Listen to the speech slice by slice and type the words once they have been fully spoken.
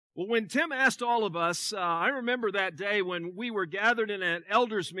Well, when Tim asked all of us, I remember that day when we were gathered in an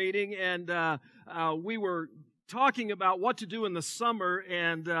elders meeting and we were talking about what to do in the summer,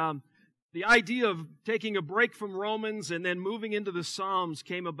 and the idea of taking a break from Romans and then moving into the Psalms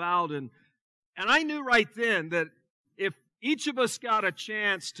came about. And I knew right then that if each of us got a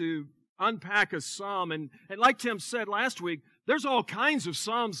chance to unpack a psalm, and like Tim said last week, there's all kinds of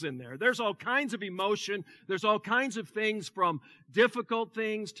psalms in there. There's all kinds of emotion. There's all kinds of things, from difficult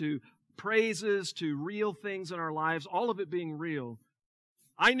things to praises to real things in our lives, all of it being real.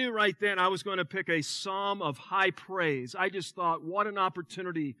 I knew right then I was going to pick a psalm of high praise. I just thought, what an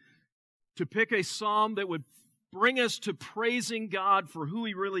opportunity to pick a psalm that would bring us to praising God for who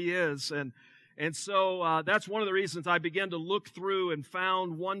He really is. And so that's one of the reasons I began to look through and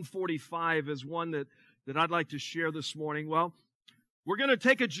found 145 as one that I'd like to share this morning. Well, we're going to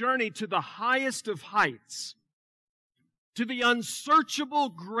take a journey to the highest of heights, to the unsearchable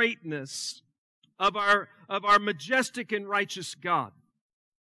greatness of our majestic and righteous God.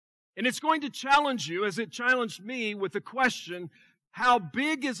 And it's going to challenge you, as it challenged me, with the question, how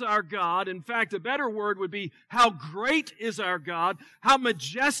big is our God? In fact, a better word would be, how great is our God? How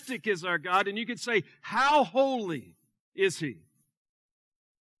majestic is our God? And you could say, how holy is He?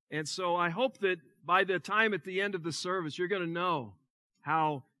 And so I hope that by the time at the end of the service, you're going to know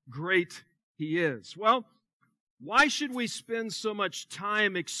how great He is. Well, why should we spend so much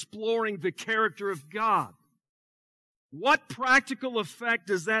time exploring the character of God? What practical effect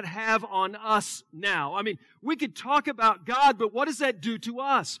does that have on us now? I mean, we could talk about God, but what does that do to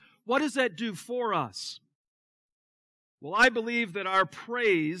us? What does that do for us? Well, I believe that our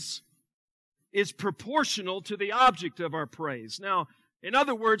praise is proportional to the object of our praise. Now, in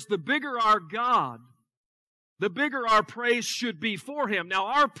other words, the bigger our God, the bigger our praise should be for Him. Now,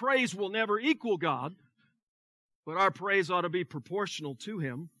 our praise will never equal God, but our praise ought to be proportional to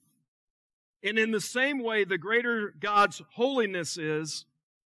Him. And in the same way, the greater God's holiness is,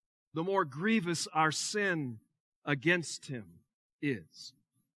 the more grievous our sin against Him is.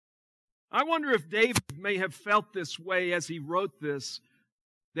 I wonder if David may have felt this way as he wrote this,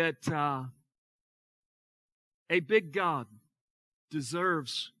 that a big God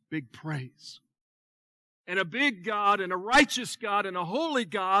deserves big praise. And a big God and a righteous God and a holy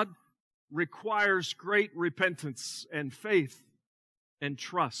God requires great repentance and faith and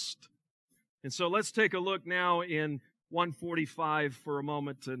trust. And so let's take a look now in 145 for a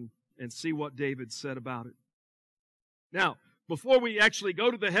moment and see what David said about it. Now, before we actually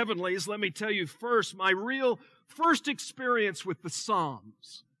go to the heavenlies, let me tell you first my real first experience with the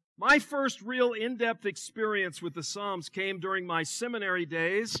Psalms. My first real in-depth experience with the Psalms came during my seminary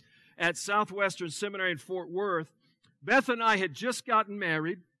days at Southwestern Seminary in Fort Worth. Beth and I had just gotten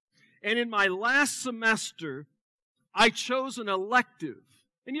married, and in my last semester, I chose an elective.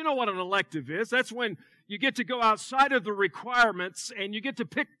 And you know what an elective is. That's when you get to go outside of the requirements and you get to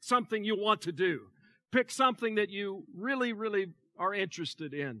pick something you want to do. Pick something that you really, really are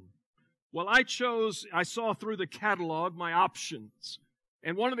interested in. Well, I saw through the catalog my options.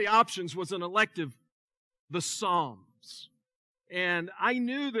 And one of the options was an elective, the Psalms. And I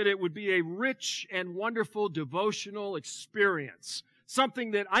knew that it would be a rich and wonderful devotional experience.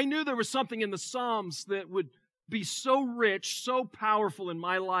 Something that I knew there was something in the Psalms that would be so rich, so powerful in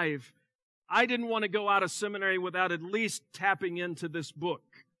my life. I didn't want to go out of seminary without at least tapping into this book.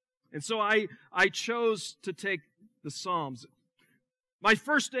 And so I chose to take the Psalms. My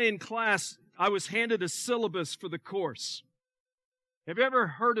first day in class, I was handed a syllabus for the course. Have you ever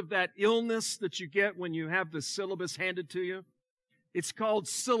heard of that illness that you get when you have the syllabus handed to you? It's called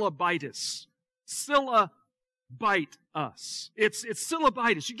syllabitis. Syllabite us. It's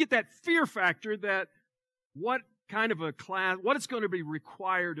syllabitis. You get that fear factor that what kind of a class, what is going to be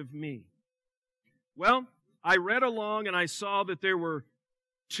required of me? Well, I read along and I saw that there were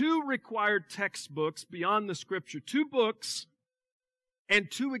 2 required textbooks beyond the Scripture, 2 books and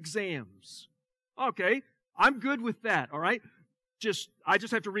 2 exams. Okay, I'm good with that, all right? I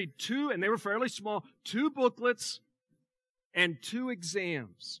just have to read 2, and they were fairly small, 2 booklets and 2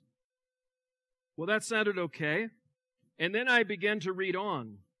 exams. Well, that sounded okay. And then I began to read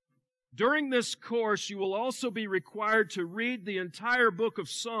on. During this course, you will also be required to read the entire book of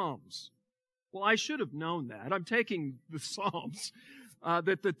Psalms. Well, I should have known that. I'm taking the Psalms,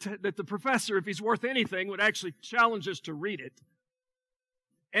 that the professor, if he's worth anything, would actually challenge us to read it.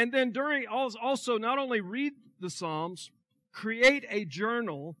 And then also not only read the Psalms, create a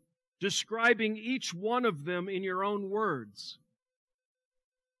journal describing each one of them in your own words.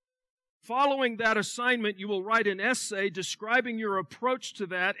 Following that assignment, you will write an essay describing your approach to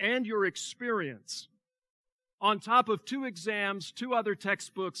that and your experience. on top of 2 exams, 2 other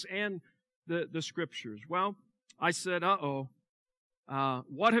textbooks, and the Scriptures. Well, I said,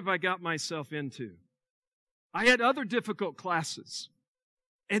 what have I got myself into? I had other difficult classes,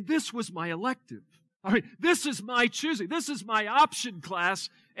 and this was my elective. I mean, this is my choosing. This is my option class,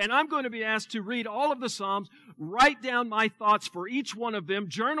 and I'm going to be asked to read all of the Psalms, write down my thoughts for each one of them,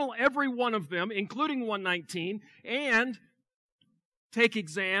 journal every one of them, including 119, and take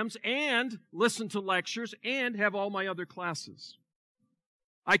exams, and listen to lectures, and have all my other classes.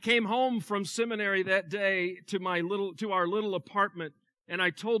 I came home from seminary that day to our little apartment, and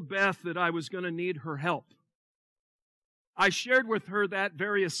I told Beth that I was going to need her help. I shared with her that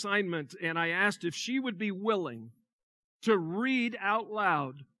very assignment, and I asked if she would be willing to read out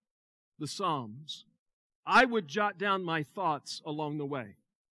loud the Psalms. I would jot down my thoughts along the way.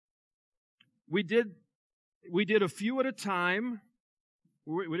 We did a few at a time.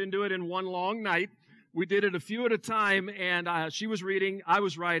 We didn't do it in one long night. We did it a few at a time, and she was reading, I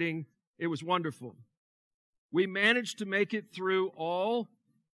was writing. It was wonderful. We managed to make it through all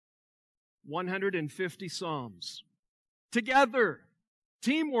 150 Psalms. Together,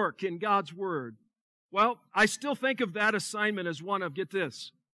 teamwork in God's Word. Well, I still think of that assignment as one of, get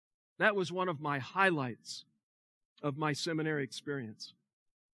this, that was one of my highlights of my seminary experience.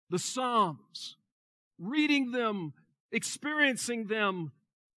 The Psalms, reading them, experiencing them,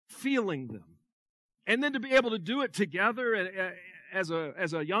 feeling them. And then to be able to do it together as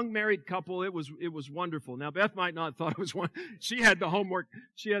a young married couple, it was wonderful. Now, Beth might not have thought it was one. She had the homework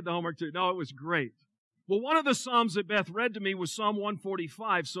too. No, it was great. Well, one of the Psalms that Beth read to me was Psalm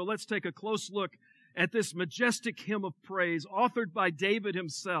 145, so let's take a close look at this majestic hymn of praise authored by David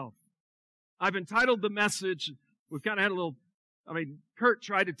himself. I've entitled the message, we've kind of had a little, Kurt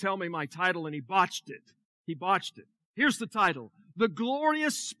tried to tell me my title and he botched it. Here's the title, The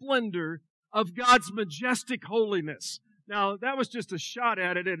Glorious Splendor of God's Majestic Holiness. Now, that was just a shot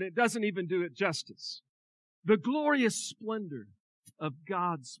at it, and it doesn't even do it justice. The glorious splendor of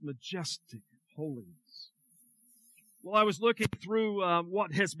God's majestic holiness. Well, I was looking through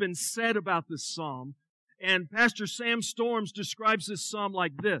what has been said about this psalm, and Pastor Sam Storms describes this psalm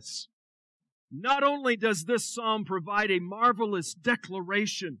like this. Not only does this psalm provide a marvelous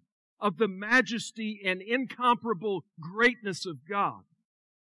declaration of the majesty and incomparable greatness of God,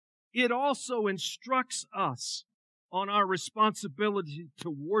 it also instructs us on our responsibility to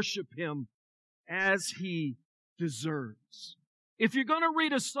worship Him as He deserves. If you're going to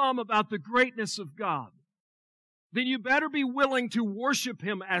read a psalm about the greatness of God, then you better be willing to worship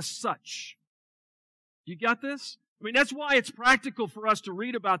Him as such. You got this? That's why it's practical for us to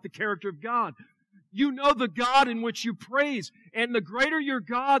read about the character of God. You know the God in which you praise, and the greater your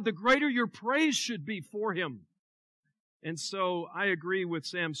God, the greater your praise should be for Him. And so I agree with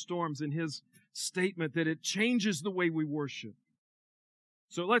Sam Storms in his statement that it changes the way we worship.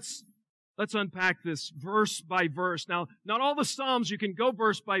 So let's unpack this verse by verse. Now, not all the Psalms you can go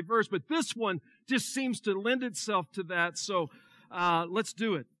verse by verse, but this one just seems to lend itself to that. So let's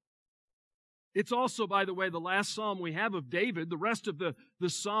do it. It's also, by the way, the last psalm we have of David. The rest of the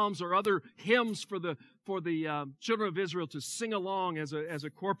psalms are other hymns for the children of Israel to sing along as a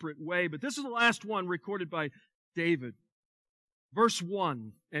corporate way. But this is the last one recorded by David. Verse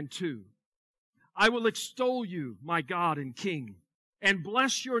 1 and 2. I will extol you, my God and King, and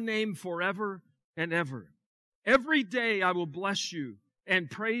bless your name forever and ever. Every day I will bless you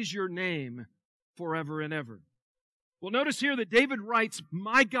and praise your name forever and ever. Well, notice here that David writes,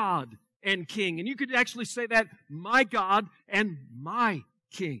 my God and King. And you could actually say that, my God and my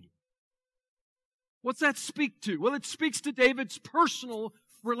King. What's that speak to? Well, it speaks to David's personal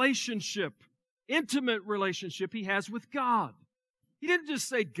relationship, intimate relationship he has with God. He didn't just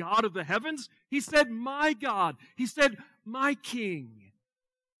say God of the heavens. He said, my God. He said, my King.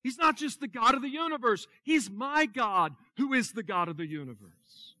 He's not just the God of the universe. He's my God, who is the God of the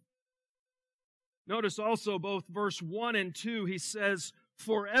universe. Notice also both verse 1 and 2, he says,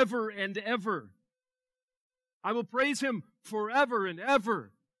 forever and ever. I will praise Him forever and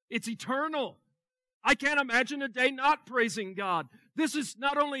ever. It's eternal. I can't imagine a day not praising God. This is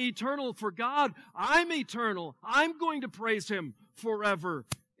not only eternal for God, I'm eternal. I'm going to praise Him forever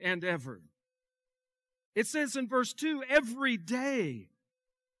and ever. It says in verse 2, every day.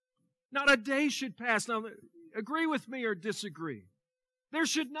 Not a day should pass. Now, agree with me or disagree. There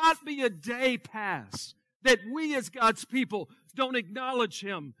should not be a day pass that we as God's people don't acknowledge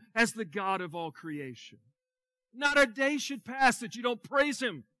Him as the God of all creation. Not a day should pass that you don't praise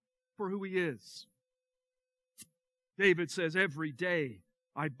Him for who He is. David says, every day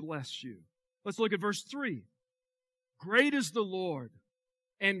I bless you. Let's look at verse 3. Great is the Lord,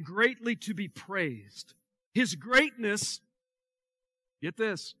 and greatly to be praised, His greatness, get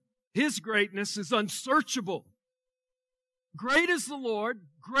this, His greatness is unsearchable. Great is the Lord,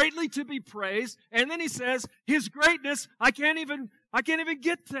 greatly to be praised. And then he says, His greatness, I can't even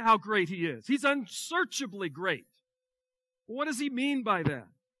get to how great He is. He's unsearchably great. What does he mean by that?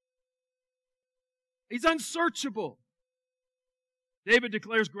 He's unsearchable. David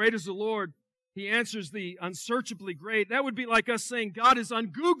declares, great is the Lord. He answers the unsearchably great. That would be like us saying God is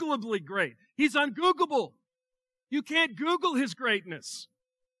ungoogleably great. He's ungoogable. You can't Google His greatness.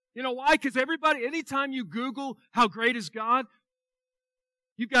 You know why? Because anytime you Google how great is God,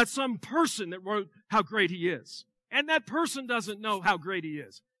 you've got some person that wrote how great He is. And that person doesn't know how great He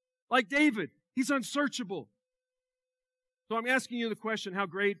is. Like David, he's unsearchable. So I'm asking you the question, how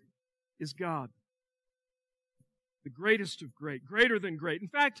great is God? The greatest of great, greater than great. In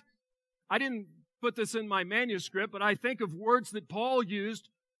fact, I didn't put this in my manuscript, but I think of words that Paul used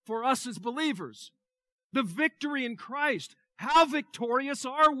for us as believers. The victory in Christ. How victorious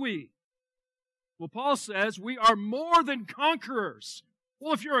are we? Well, Paul says we are more than conquerors.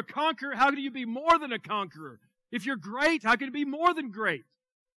 Well, if you're a conqueror, how can you be more than a conqueror? If you're great, how can you be more than great?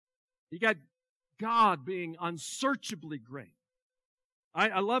 You got God being unsearchably great.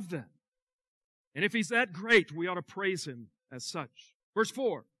 I love that. And if He's that great, we ought to praise Him as such. Verse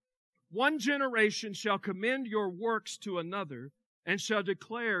 4, one generation shall commend your works to another and shall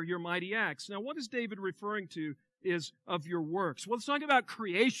declare your mighty acts. Now, what is David referring to is of your works? Well, it's talking about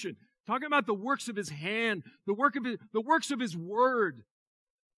creation, talking about the works of His hand, the works of His word.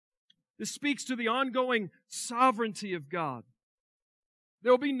 This speaks to the ongoing sovereignty of God.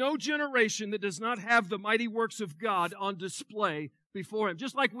 There will be no generation that does not have the mighty works of God on display before Him.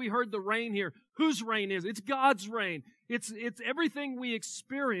 Just like we heard the reign here. Whose reign is it? It's God's reign. It's everything we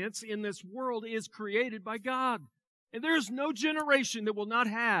experience in this world is created by God. And there is no generation that will not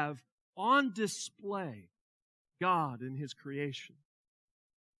have on display God and His creation.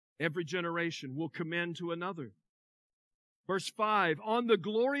 Every generation will commend to another. Verse 5, on the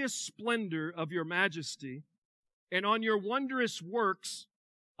glorious splendor of your majesty and on your wondrous works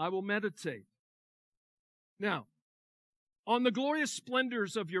I will meditate. Now, on the glorious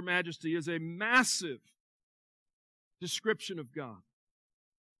splendors of your majesty is a massive description of God.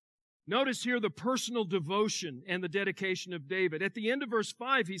 Notice here the personal devotion and the dedication of David. At the end of verse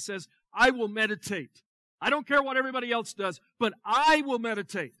 5, he says, I will meditate. I don't care what everybody else does, but I will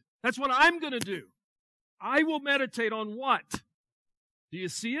meditate. That's what I'm going to do. I will meditate on what? Do you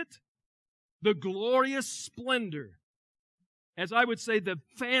see it? The glorious splendor. As I would say, the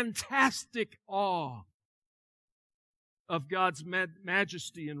fantastic awe of God's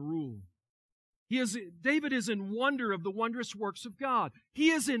majesty and rule. David is in wonder of the wondrous works of God. He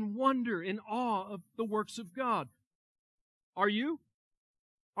is in wonder, in awe of the works of God. Are you?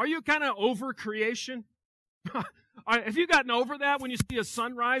 Are you kind of over creation? Have you gotten over that when you see a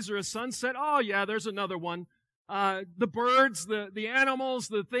sunrise or a sunset? Oh yeah, there's another one. The birds, the animals,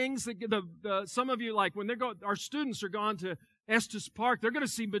 the things that some of you like when our students are gone to Estes Park, they're going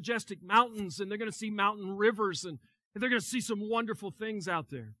to see majestic mountains and they're going to see mountain rivers and they're going to see some wonderful things out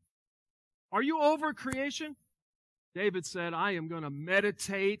there. Are you over creation? David said, I am going to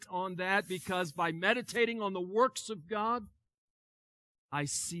meditate on that because by meditating on the works of God, I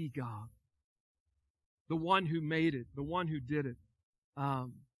see God. The one who made it, the one who did it.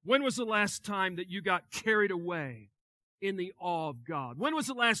 When was the last time that you got carried away in the awe of God? When was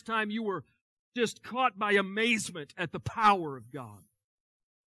the last time you were just caught by amazement at the power of God?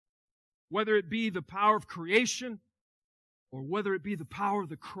 Whether it be the power of creation or whether it be the power of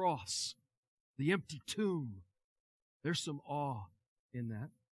the cross, the empty tomb, there's some awe in that.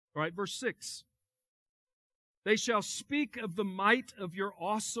 All right, verse 6. They shall speak of the might of your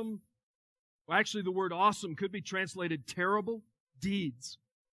awesome, well, actually the word awesome could be translated terrible, deeds.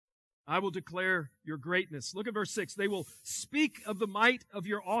 I will declare your greatness. Look at verse 6. They will speak of the might of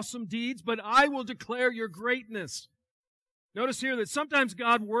your awesome deeds, but I will declare your greatness. Notice here that sometimes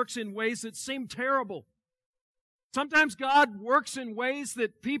God works in ways that seem terrible. Sometimes God works in ways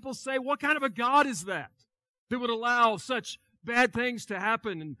that people say, what kind of a God is that would allow such bad things to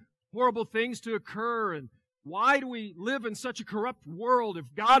happen and horrible things to occur? And why do we live in such a corrupt world?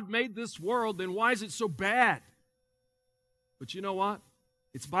 If God made this world, then why is it so bad? But you know what?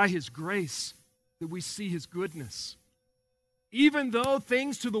 It's by His grace that we see His goodness. Even though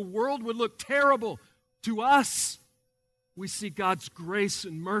things to the world would look terrible, to us, we see God's grace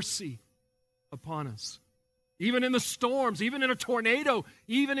and mercy upon us. Even in the storms, even in a tornado,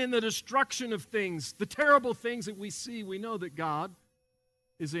 even in the destruction of things, the terrible things that we see, we know that God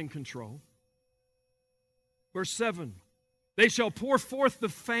is in control. Verse 7, they shall pour forth the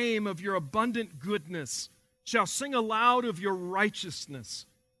fame of your abundant goodness shall sing aloud of your righteousness.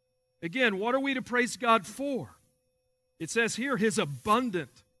 Again, what are we to praise God for? It says here, His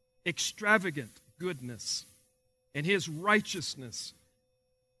abundant, extravagant goodness and His righteousness,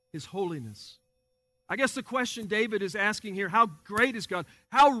 His holiness. I guess the question David is asking here, how great is God?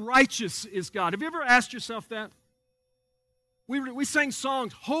 How righteous is God? Have you ever asked yourself that? We sang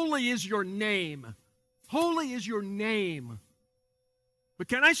songs, holy is your name. Holy is your name. But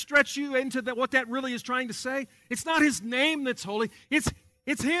can I stretch you into what that really is trying to say? It's not His name that's holy. It's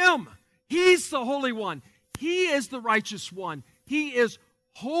Him. He's the Holy One. He is the righteous one. He is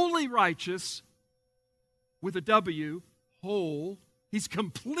wholly righteous with a W, whole. He's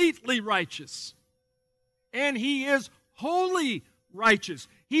completely righteous. And He is wholly righteous.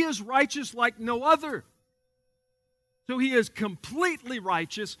 He is righteous like no other. So He is completely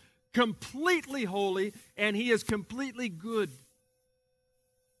righteous, completely holy, and He is completely good.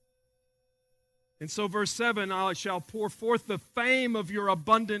 And so verse 7, I shall pour forth the fame of your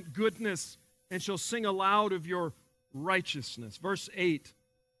abundant goodness and shall sing aloud of your righteousness. Verse 8,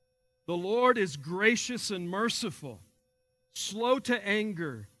 the Lord is gracious and merciful, slow to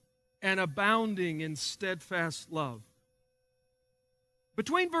anger, and abounding in steadfast love.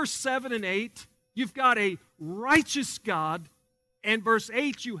 Between verse 7 and 8, you've got a righteous God, and verse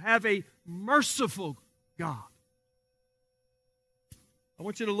 8, you have a merciful God. I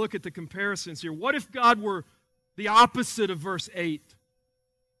want you to look at the comparisons here. What if God were the opposite of verse 8?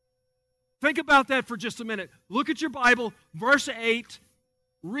 Think about that for just a minute. Look at your Bible, verse 8,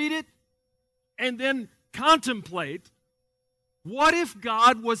 read it, and then contemplate. What if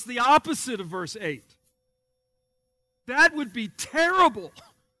God was the opposite of verse 8? That would be terrible.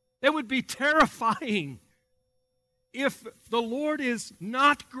 It would be terrifying. If the Lord is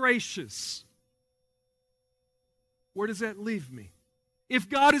not gracious, where does that leave me? If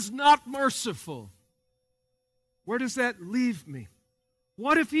God is not merciful, where does that leave me?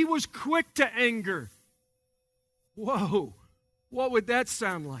 What if He was quick to anger? Whoa, what would that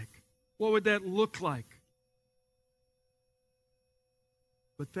sound like? What would that look like?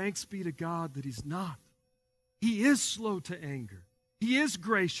 But thanks be to God that He's not. He is slow to anger. He is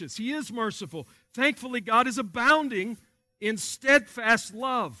gracious. He is merciful. Thankfully, God is abounding in steadfast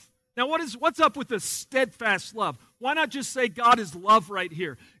love. Now, what's up with this steadfast love? Why not just say God is love right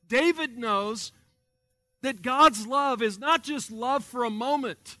here? David knows that God's love is not just love for a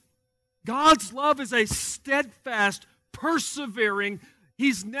moment. God's love is a steadfast, persevering.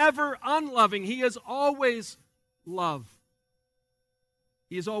 He's never unloving. He is always love.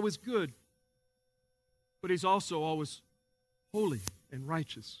 He is always good. But He's also always holy and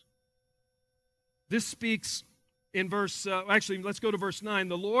righteous. This speaks in verse, let's go to verse 9.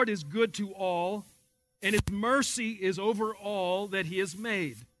 The Lord is good to all, and His mercy is over all that He has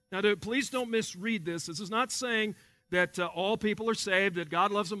made. Now, please don't misread this. This is not saying that all people are saved, that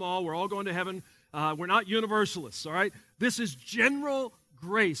God loves them all, we're all going to heaven. We're not universalists, all right? This is general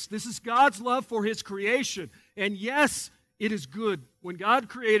grace. This is God's love for His creation. And yes, it is good. When God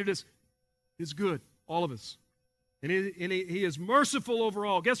created us, it's good, all of us. And He is merciful over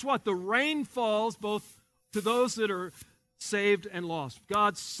all. Guess what? The rain falls both to those that are saved and lost.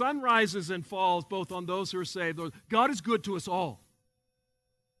 God's sun rises and falls both on those who are saved. God is good to us all.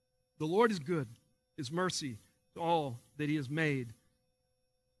 The Lord is good. His mercy to all that He has made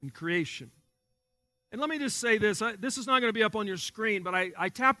in creation. And let me just say this. This is not going to be up on your screen, but I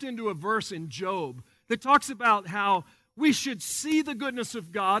tapped into a verse in Job that talks about how we should see the goodness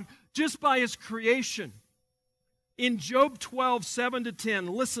of God just by His creation. In Job 12, 7-10,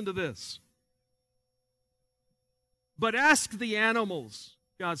 listen to this. But ask the animals,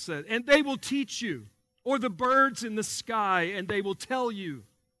 God said, and they will teach you, or the birds in the sky, and they will tell you,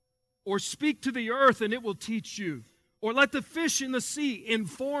 or speak to the earth, and it will teach you, or let the fish in the sea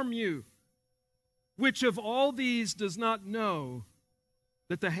inform you. Which of all these does not know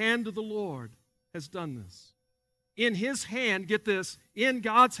that the hand of the Lord has done this? In His hand, get this, in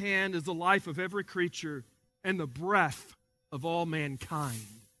God's hand is the life of every creature and the breath of all mankind.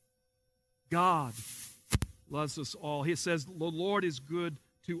 God loves us all. He says, the Lord is good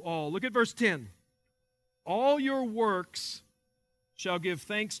to all. Look at verse 10. All your works shall give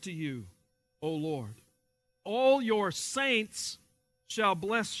thanks to you, O Lord. All your saints shall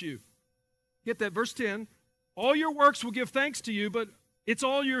bless you. Get that, verse 10. All your works will give thanks to you, but it's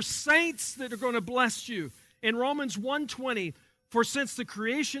all your saints that are going to bless you. In Romans 1:20, for since the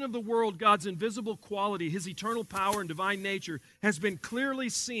creation of the world, God's invisible quality, His eternal power and divine nature, has been clearly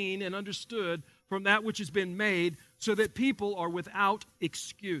seen and understood from that which has been made, so that people are without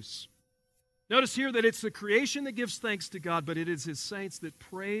excuse. Notice here that it's the creation that gives thanks to God, but it is His saints that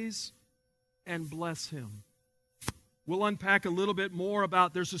praise and bless Him. we'll unpack a little bit more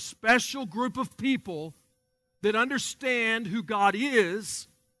about there's a special group of people that understand who God is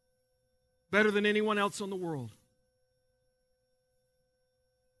better than anyone else in the world.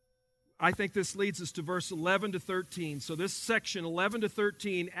 I think this leads us to verse 11 to 13. So this section, 11 to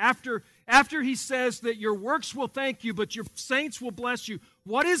 13, after he says that your works will thank you, but your saints will bless you,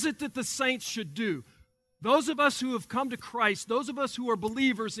 what is it that the saints should do? Those of us who have come to Christ, those of us who are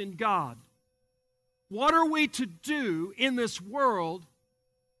believers in God, what are we to do in this world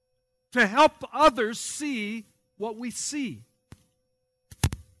to help others see what we see?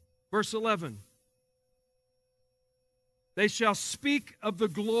 Verse 11. They shall speak of the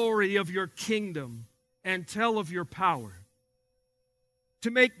glory of your kingdom and tell of your power,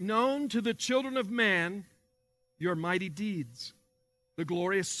 to make known to the children of man your mighty deeds, the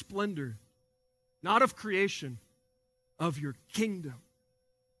glorious splendor, not of creation, of your kingdom.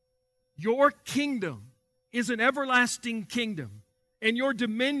 Your kingdom is an everlasting kingdom, and your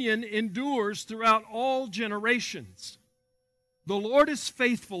dominion endures throughout all generations. The Lord is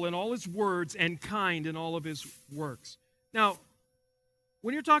faithful in all His words and kind in all of His works. Now,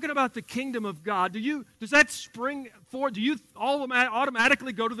 when you're talking about the kingdom of God, does that spring forward? Do you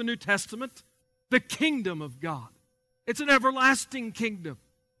automatically go to the New Testament? The kingdom of God. It's an everlasting kingdom.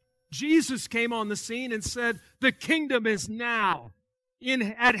 Jesus came on the scene and said, the kingdom is now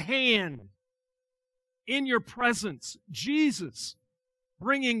at hand, in your presence. Jesus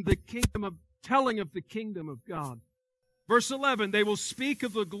bringing the kingdom of, telling of the kingdom of God. Verse 11, they will speak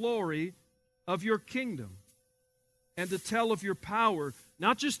of the glory of your kingdom and to tell of your power,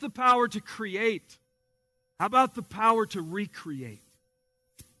 not just the power to create. How about the power to recreate?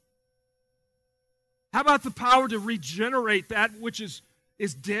 How about the power to regenerate that which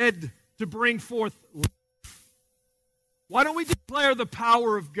is dead, to bring forth life? Why don't we declare the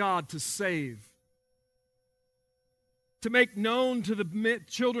power of God to save? To make known to the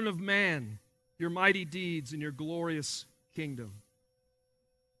children of man your mighty deeds and your glorious kingdom,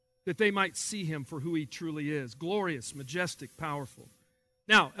 that they might see Him for who He truly is, glorious, majestic, powerful.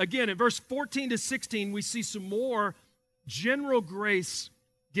 Now, again, in verse 14 to 16, we see some more general grace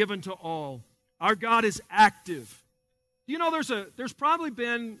given to all. Our God is active. You know, there's probably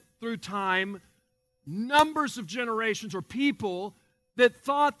been, through time, numbers of generations or people that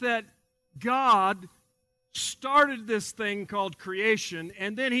thought that God started this thing called creation,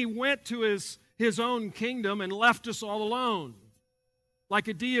 and then He went to His own kingdom and left us all alone. Like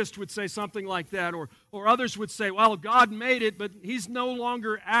a deist would say something like that, or others would say, well, God made it, but He's no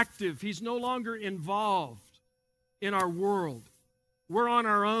longer active. He's no longer involved in our world. We're on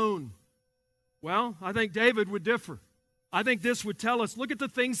our own. Well, I think David would differ. I think this would tell us, look at the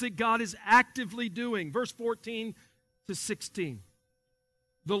things that God is actively doing. Verse 14 to 16.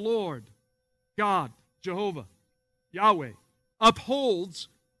 The Lord, God, Jehovah, Yahweh, upholds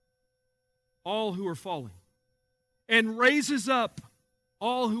all who are falling and raises up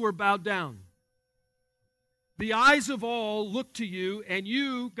all who are bowed down. The eyes of all look to you, and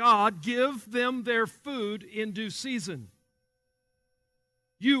you, God, give them their food in due season.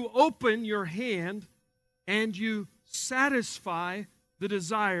 You open your hand, and you satisfy the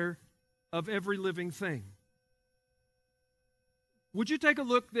desire of every living thing. Would you take a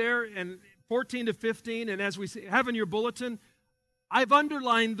look there in 14 to 15, and as we have in your bulletin, I've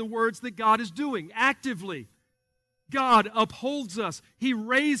underlined the words that God is doing actively. God upholds us. He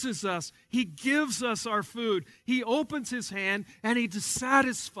raises us. He gives us our food. He opens His hand and He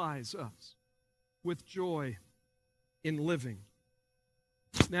satisfies us with joy in living.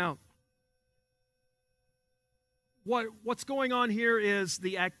 Now, what's going on here is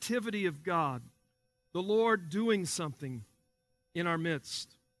the activity of God, the Lord doing something in our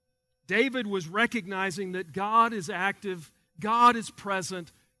midst. David was recognizing that God is active, God is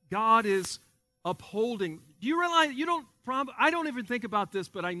present, God is upholding. Do you realize, I don't even think about this,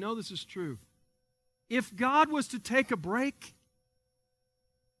 but I know this is true. If God was to take a break,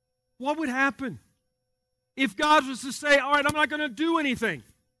 what would happen? If God was to say, all right, I'm not going to do anything.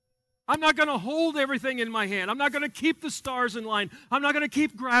 I'm not going to hold everything in my hand. I'm not going to keep the stars in line. I'm not going to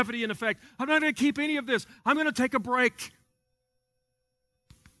keep gravity in effect. I'm not going to keep any of this. I'm going to take a break.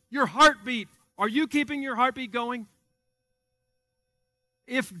 Your heartbeat, are you keeping your heartbeat going?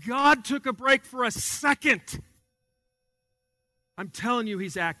 If God took a break for a second, I'm telling you,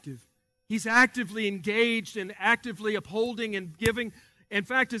 He's active. He's actively engaged and actively upholding and giving. In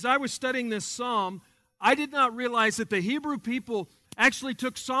fact, as I was studying this psalm, I did not realize that the Hebrew people actually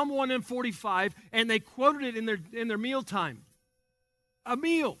took Psalm 145 and they quoted it in their mealtime. A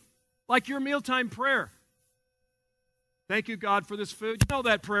meal, like your mealtime prayer. Thank you, God, for this food. You know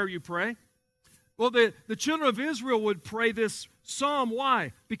that prayer you pray. Well, the children of Israel would pray this psalm.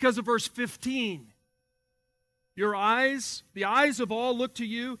 Why? Because of verse 15. Your eyes, the eyes of all look to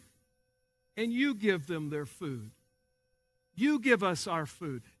you, and you give them their food. You give us our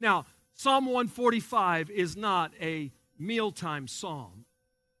food. Now, Psalm 145 is not a mealtime psalm.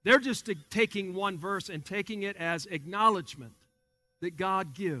 They're just taking one verse and taking it as acknowledgement that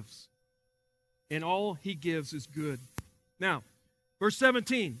God gives. And all he gives is good. Now, verse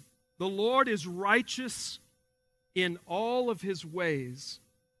 17. The Lord is righteous in all of his ways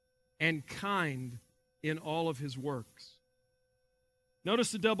and kind in all of his works.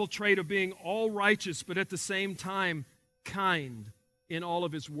 Notice the double trait of being all righteous, but at the same time kind in all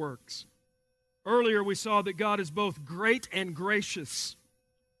of his works. Earlier we saw that God is both great and gracious.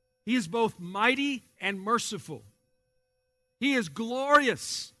 He is both mighty and merciful. He is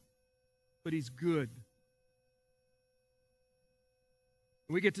glorious, but he's good.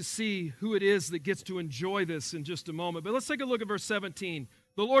 We get to see who it is that gets to enjoy this in just a moment. But let's take a look at verse 17.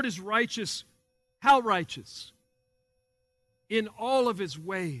 The Lord is righteous. How righteous? In all of his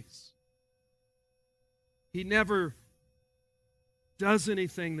ways. He never does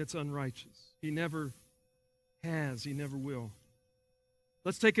anything that's unrighteous. He never has. He never will.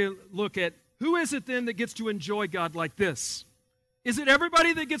 Let's take a look at who is it then that gets to enjoy God like this? Is it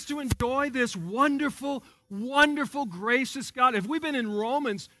everybody that gets to enjoy this wonderful, wonderful, gracious God? If we've been in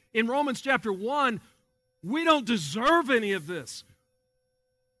Romans chapter 1, we don't deserve any of this.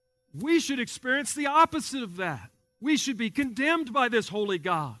 We should experience the opposite of that. We should be condemned by this holy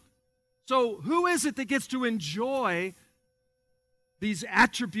God. So who is it that gets to enjoy these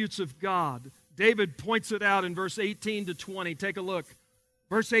attributes of God? David points it out in verse 18 to 20. Take a look.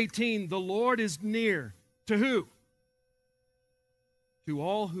 Verse 18, the Lord is near. To who? To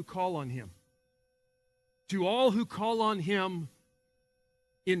all who call on him. To all who call on him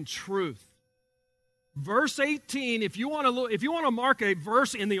in truth. Verse 18, if you want to mark a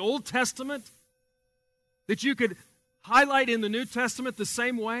verse in the Old Testament that you could highlight in the New Testament the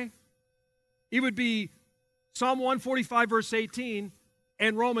same way, it would be Psalm 145, verse 18,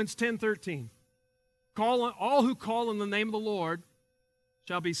 and Romans 10:13. All who call on the name of the Lord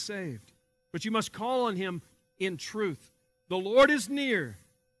shall be saved. But you must call on him in truth. The Lord is near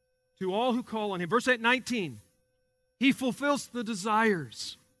to all who call on him. Verse 19, he fulfills the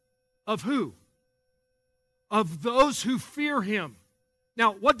desires of who? Of those who fear him.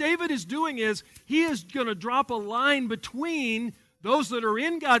 Now, what David is doing is he is going to drop a line between those that are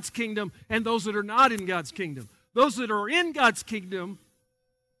in God's kingdom and those that are not in God's kingdom. Those that are in God's kingdom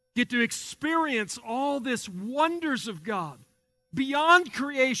get to experience all this wonders of God beyond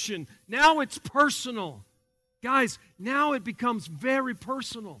creation. Now it's personal. Guys, now it becomes very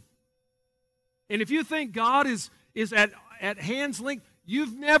personal. And if you think God is at hand's length,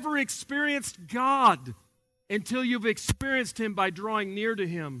 you've never experienced God until you've experienced him by drawing near to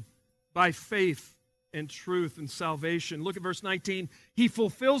him by faith and truth and salvation. Look at verse 19. He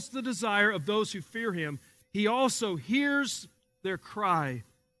fulfills the desire of those who fear him. He also hears their cry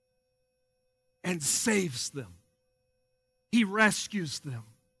and saves them. He rescues them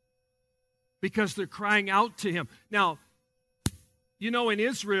because they're crying out to him. Now, you know, in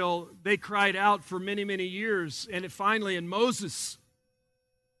Israel, they cried out for many, many years, and finally in Moses,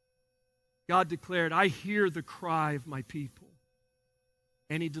 God declared, I hear the cry of my people.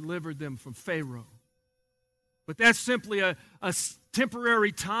 And he delivered them from Pharaoh. But that's simply a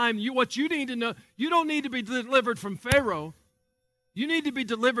temporary time. What you need to know, you don't need to be delivered from Pharaoh. You need to be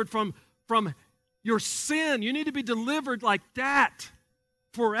delivered from your sin. You need to be delivered like that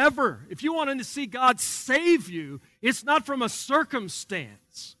forever. If you want to see God save you, it's not from a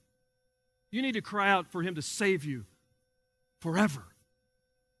circumstance. You need to cry out for him to save you forever,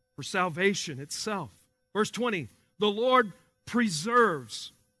 for salvation itself. Verse 20, the Lord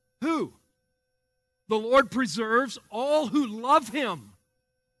preserves. Who? The Lord preserves all who love him.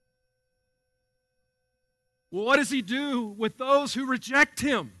 Well, what does he do with those who reject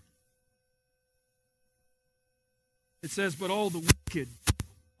him? It says, but all the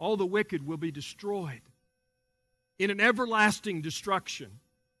wicked will be destroyed in an everlasting destruction.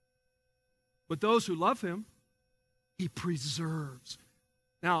 But those who love him, he preserves.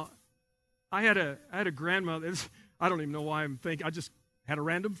 Now, I had a grandmother. I don't even know why I'm thinking. I just had a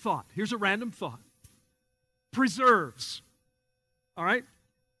random thought. Here's a random thought. Preserves. All right?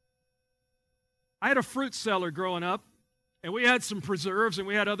 I had a fruit cellar growing up, and we had some preserves, and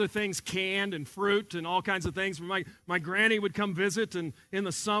we had other things canned and fruit and all kinds of things. My granny would come visit in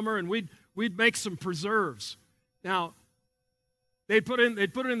the summer, and we'd make some preserves. Now, they'd put it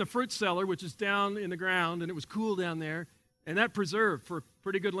in the fruit cellar, which is down in the ground, and it was cool down there, and that preserved for a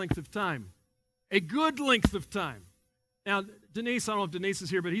pretty good length of time. A good length of time. Now, Denise, I don't know if Denise is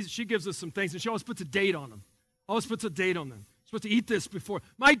here, but she gives us some things, and she always puts a date on them. Always puts a date on them. Supposed to eat this before.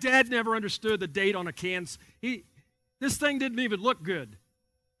 My dad never understood the date on a can. This thing didn't even look good.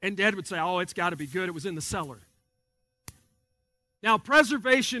 And Dad would say, oh, it's got to be good. It was in the cellar. Now,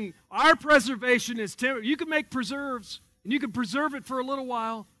 preservation, our preservation is temporary. You can make preserves, and you can preserve it for a little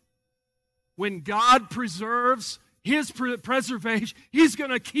while. When God preserves His preservation, He's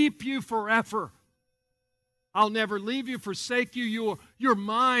going to keep you forever. I'll never leave you, forsake you. You're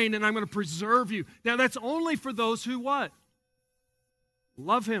mine, and I'm going to preserve you. Now, that's only for those who what?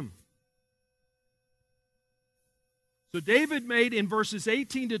 Love Him. So David made in verses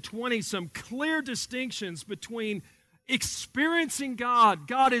 18 to 20 some clear distinctions between experiencing God.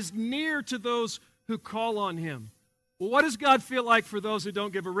 God is near to those who call on Him. Well, what does God feel like for those who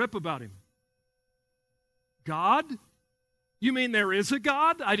don't give a rip about Him? God? You mean there is a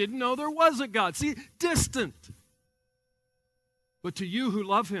God? I didn't know there was a God. See, distant. But to you who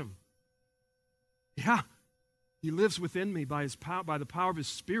love Him, yeah, He lives within me by the power of His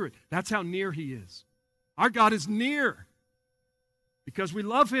Spirit. That's how near He is. Our God is near because we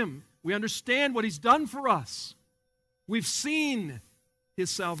love Him. We understand what He's done for us. We've seen His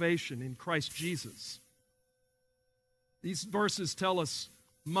salvation in Christ Jesus. These verses tell us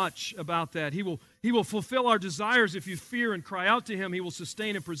much about that. He will fulfill our desires if you fear and cry out to Him. He will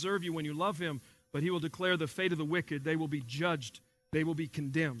sustain and preserve you when you love Him, but He will declare the fate of the wicked. They will be judged. They will be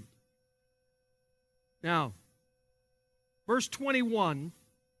condemned. Now, verse 21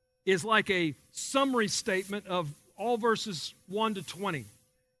 is like a summary statement of all verses 1 to 20.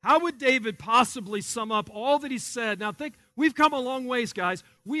 How would David possibly sum up all that he said? Now think, we've come a long ways, guys.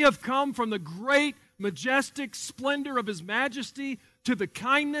 We have come from the great, majestic splendor of His majesty to the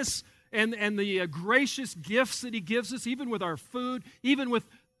kindness and the gracious gifts that He gives us, even with our food, even with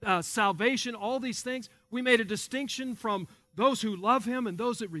salvation, all these things. We made a distinction from those who love Him and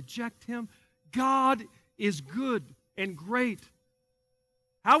those that reject Him. God is good and great.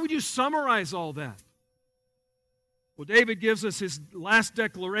 How would you summarize all that? Well, David gives us his last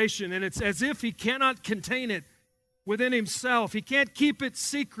declaration, and it's as if he cannot contain it within himself. He can't keep it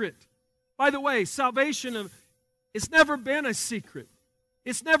secret. By the way, salvation, it's never been a secret.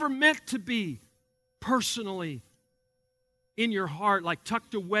 It's never meant to be personally in your heart, like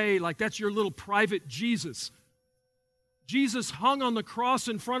tucked away, like that's your little private Jesus. Jesus hung on the cross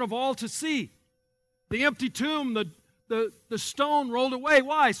in front of all to see. The empty tomb, the stone rolled away.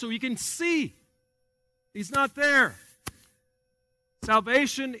 Why? So you can see. He's not there.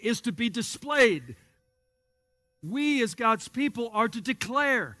 Salvation is to be displayed. We as God's people are to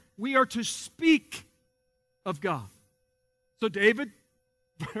declare. We are to speak of God. So David,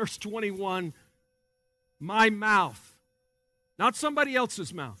 verse 21, my mouth, not somebody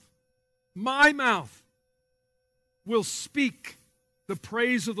else's mouth, my mouth will speak the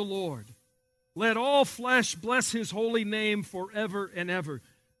praise of the Lord. Let all flesh bless His holy name forever and ever.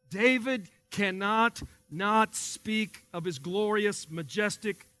 David cannot not speak of His glorious,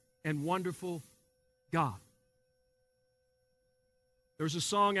 majestic, and wonderful God. There's a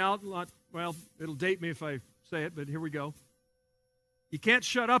song out, well, it'll date me if I say it, but here we go. You can't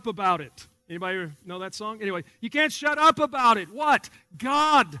shut up about it. Anybody know that song? Anyway, you can't shut up about it. What?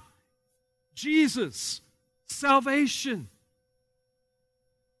 God, Jesus, salvation.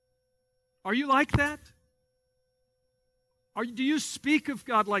 Are you like that? Do you speak of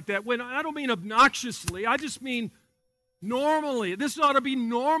God like that? When I don't mean obnoxiously, I just mean normally. This ought to be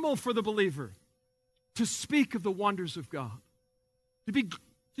normal for the believer to speak of the wonders of God, to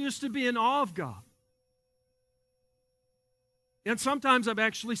be in awe of God. And sometimes I'm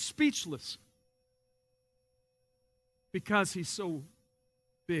actually speechless because He's so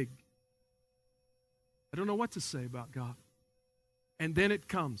big. I don't know what to say about God. And then it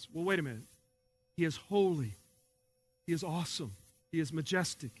comes. Well, wait a minute. He is holy. He is awesome. He is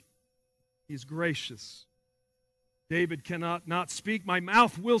majestic. He is gracious. David cannot not speak. My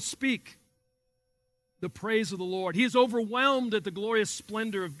mouth will speak the praise of the Lord. He is overwhelmed at the glorious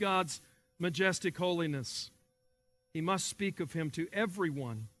splendor of God's majestic holiness. He must speak of Him to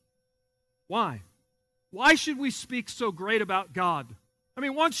everyone. Why? Why should we speak so great about God? I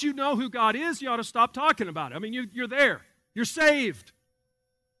mean, once you know who God is, you ought to stop talking about it. I mean, you're there. You're saved.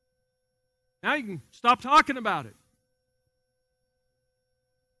 Now you can stop talking about it.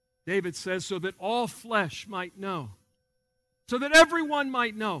 David says, so that all flesh might know. So that everyone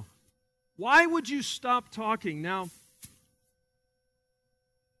might know. Why would you stop talking? Now,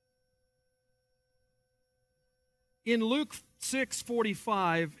 in Luke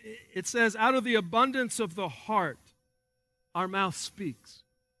 6:45, it says, out of the abundance of the heart, our mouth speaks.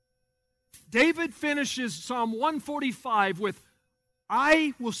 David finishes Psalm 145 with,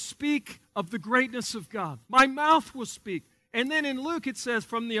 I will speak of the greatness of God. My mouth will speak. And then in Luke it says,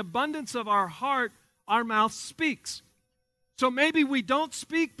 from the abundance of our heart, our mouth speaks. So maybe we don't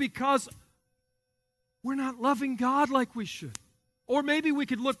speak because we're not loving God like we should. Or maybe we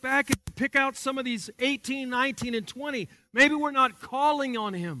could look back and pick out some of these 18, 19, and 20. Maybe we're not calling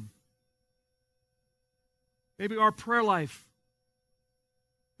on Him. Maybe our prayer life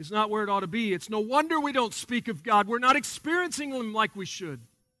is not where it ought to be. It's no wonder we don't speak of God. We're not experiencing Him like we should.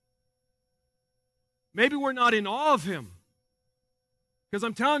 Maybe we're not in awe of Him. Because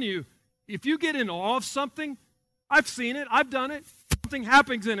I'm telling you, if you get in awe of something, I've seen it, I've done it, something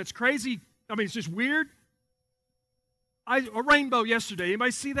happens and it's crazy. I mean, it's just weird. A rainbow yesterday.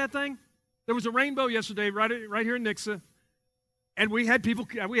 Anybody see that thing? There was a rainbow yesterday right here in Nixa. And we had people,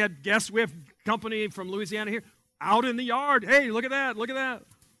 we had guests, we have company from Louisiana here, out in the yard. Hey, look at that, look at that.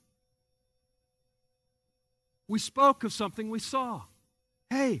 We spoke of something we saw.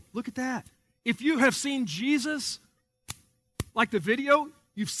 Hey, look at that. If you have seen Jesus, like the video,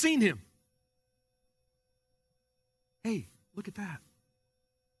 you've seen Him. Hey, look at that.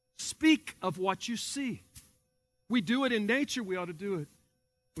 Speak of what you see. We do it in nature, we ought to do it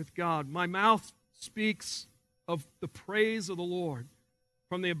with God. My mouth speaks of the praise of the Lord.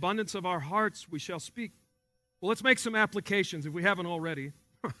 From the abundance of our hearts we shall speak. Well, let's make some applications if we haven't already.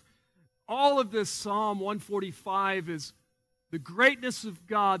 All of this Psalm 145 is the greatness of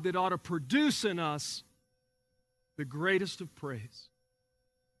God that ought to produce in us the greatest of praise.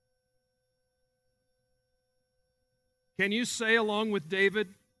 Can you say along with David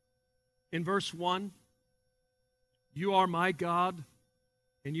in verse 1, you are my God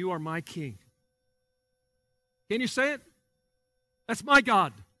and you are my King? Can you say it? That's my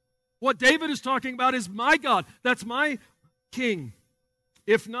God. What David is talking about is my God. That's my King.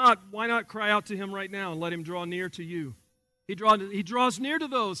 If not, why not cry out to Him right now and let Him draw near to you? He draws near to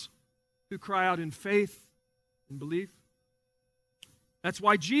those who cry out in faith and belief. That's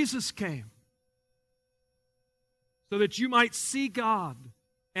why Jesus came. So that you might see God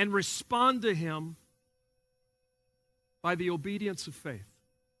and respond to Him by the obedience of faith.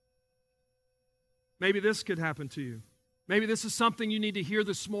 Maybe this could happen to you. Maybe this is something you need to hear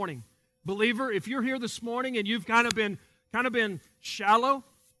this morning. Believer, if you're here this morning and you've kind of been shallow,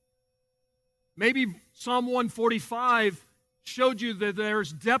 maybe Psalm 145 showed you that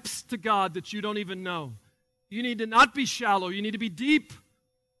there's depths to God that you don't even know. You need to not be shallow. You need to be deep.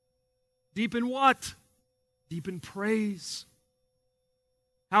 Deep in what? Deep in praise.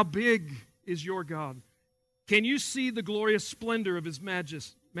 How big is your God? Can you see the glorious splendor of His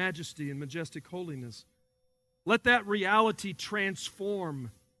majesty and majestic holiness? Let that reality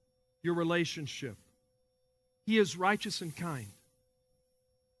transform your relationship. He is righteous and kind.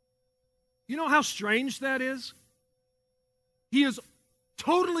 You know how strange that is? He is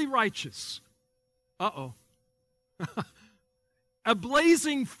totally righteous. Uh-oh. A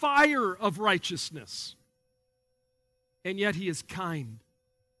blazing fire of righteousness. And yet He is kind.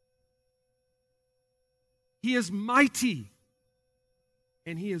 He is mighty.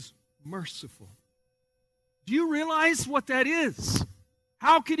 And He is merciful. Do you realize what that is?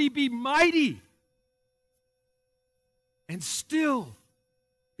 How could He be mighty and still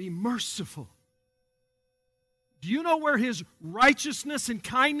be merciful? Do you know where His righteousness and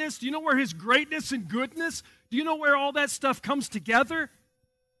kindness, do you know where His greatness and goodness, do you know where all that stuff comes together?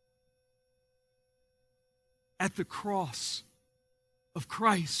 At the cross of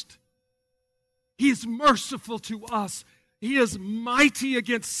Christ. He is merciful to us. He is mighty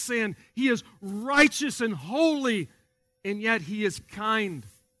against sin. He is righteous and holy, and yet He is kind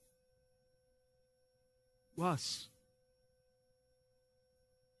to us.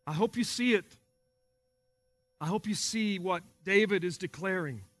 I hope you see it. I hope you see what David is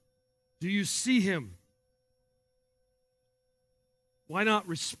declaring. Do you see Him? Why not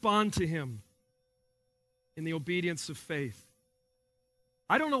respond to Him in the obedience of faith?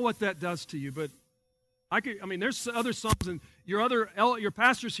 I don't know what that does to you, but there's other Psalms, and your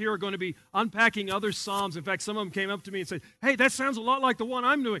pastors here are going to be unpacking other Psalms. In fact, some of them came up to me and said, hey, that sounds a lot like the one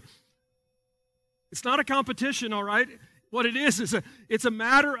I'm doing. It's not a competition, all right? What it is it's a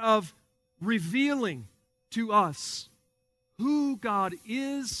matter of revealing to us who God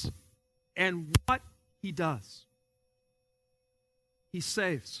is and what He does. He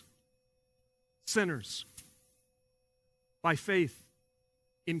saves sinners by faith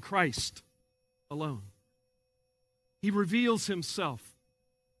in Christ alone. He reveals Himself.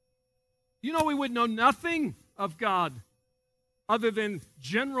 You know, we would know nothing of God other than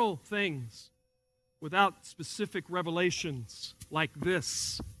general things without specific revelations like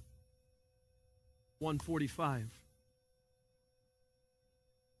this. 145.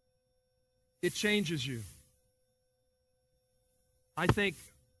 It changes you. I think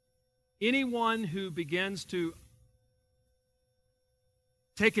anyone who begins to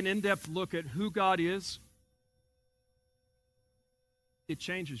take an in-depth look at who God is, it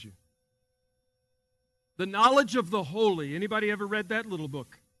changes you. The Knowledge of the Holy. Anybody ever read that little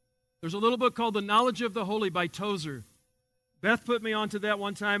book? There's a little book called The Knowledge of the Holy by Tozer. Beth put me onto that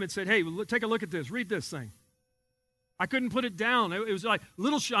one time and said, hey, take a look at this. Read this thing. I couldn't put it down. It was like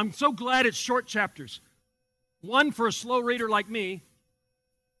little, I'm so glad it's short chapters. One, for a slow reader like me,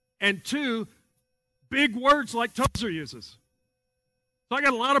 and two, big words like Tozer uses. So I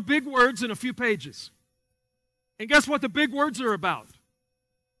got a lot of big words in a few pages. And guess what the big words are about?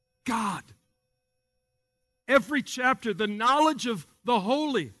 God. Every chapter, the knowledge of the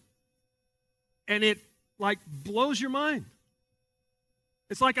holy. And it like blows your mind.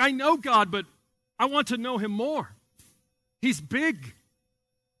 It's like I know God, but I want to know Him more. He's big.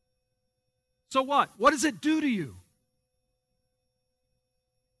 So what? What does it do to you?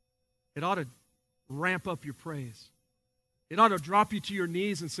 It ought to ramp up your praise. It ought to drop you to your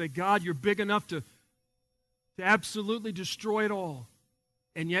knees and say, God, you're big enough to absolutely destroy it all,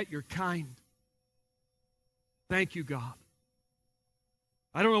 and yet you're kind. Thank you, God.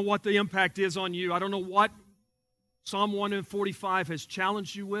 I don't know what the impact is on you. I don't know what Psalm 145 has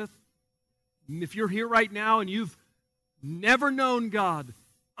challenged you with. If you're here right now and you've never known God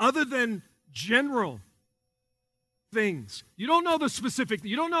other than general things, you don't know the specific,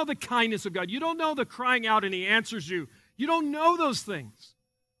 you don't know the kindness of God, you don't know the crying out and He answers you, you don't know those things.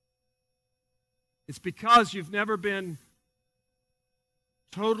 It's because you've never been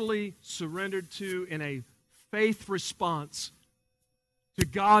totally surrendered to in a faith response to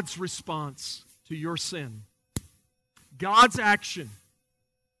God's response to your sin. God's action.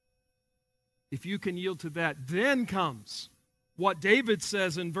 If you can yield to that, then comes what David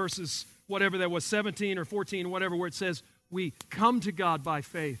says in verses, whatever that was, 17 or 14, whatever, where it says, we come to God by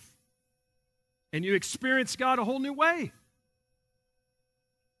faith. And you experience God a whole new way.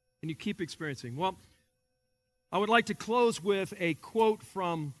 And you keep experiencing. Well, I would like to close with a quote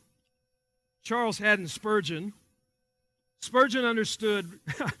from Charles Haddon Spurgeon. Spurgeon understood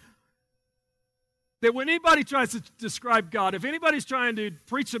that when anybody tries to describe God, if anybody's trying to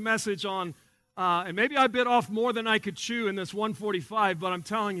preach a message on, and maybe I bit off more than I could chew in this 145, but I'm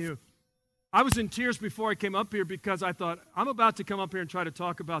telling you, I was in tears before I came up here because I thought, I'm about to come up here and try to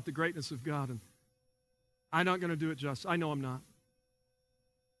talk about the greatness of God, and I'm not going to do it justice. I know I'm not.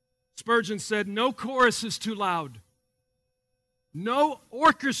 Spurgeon said, no chorus is too loud. No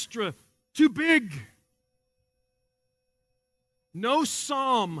orchestra too big. No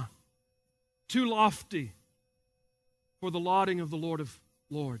psalm too lofty for the lauding of the Lord of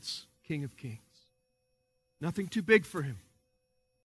Lords, King of Kings. Nothing too big for Him.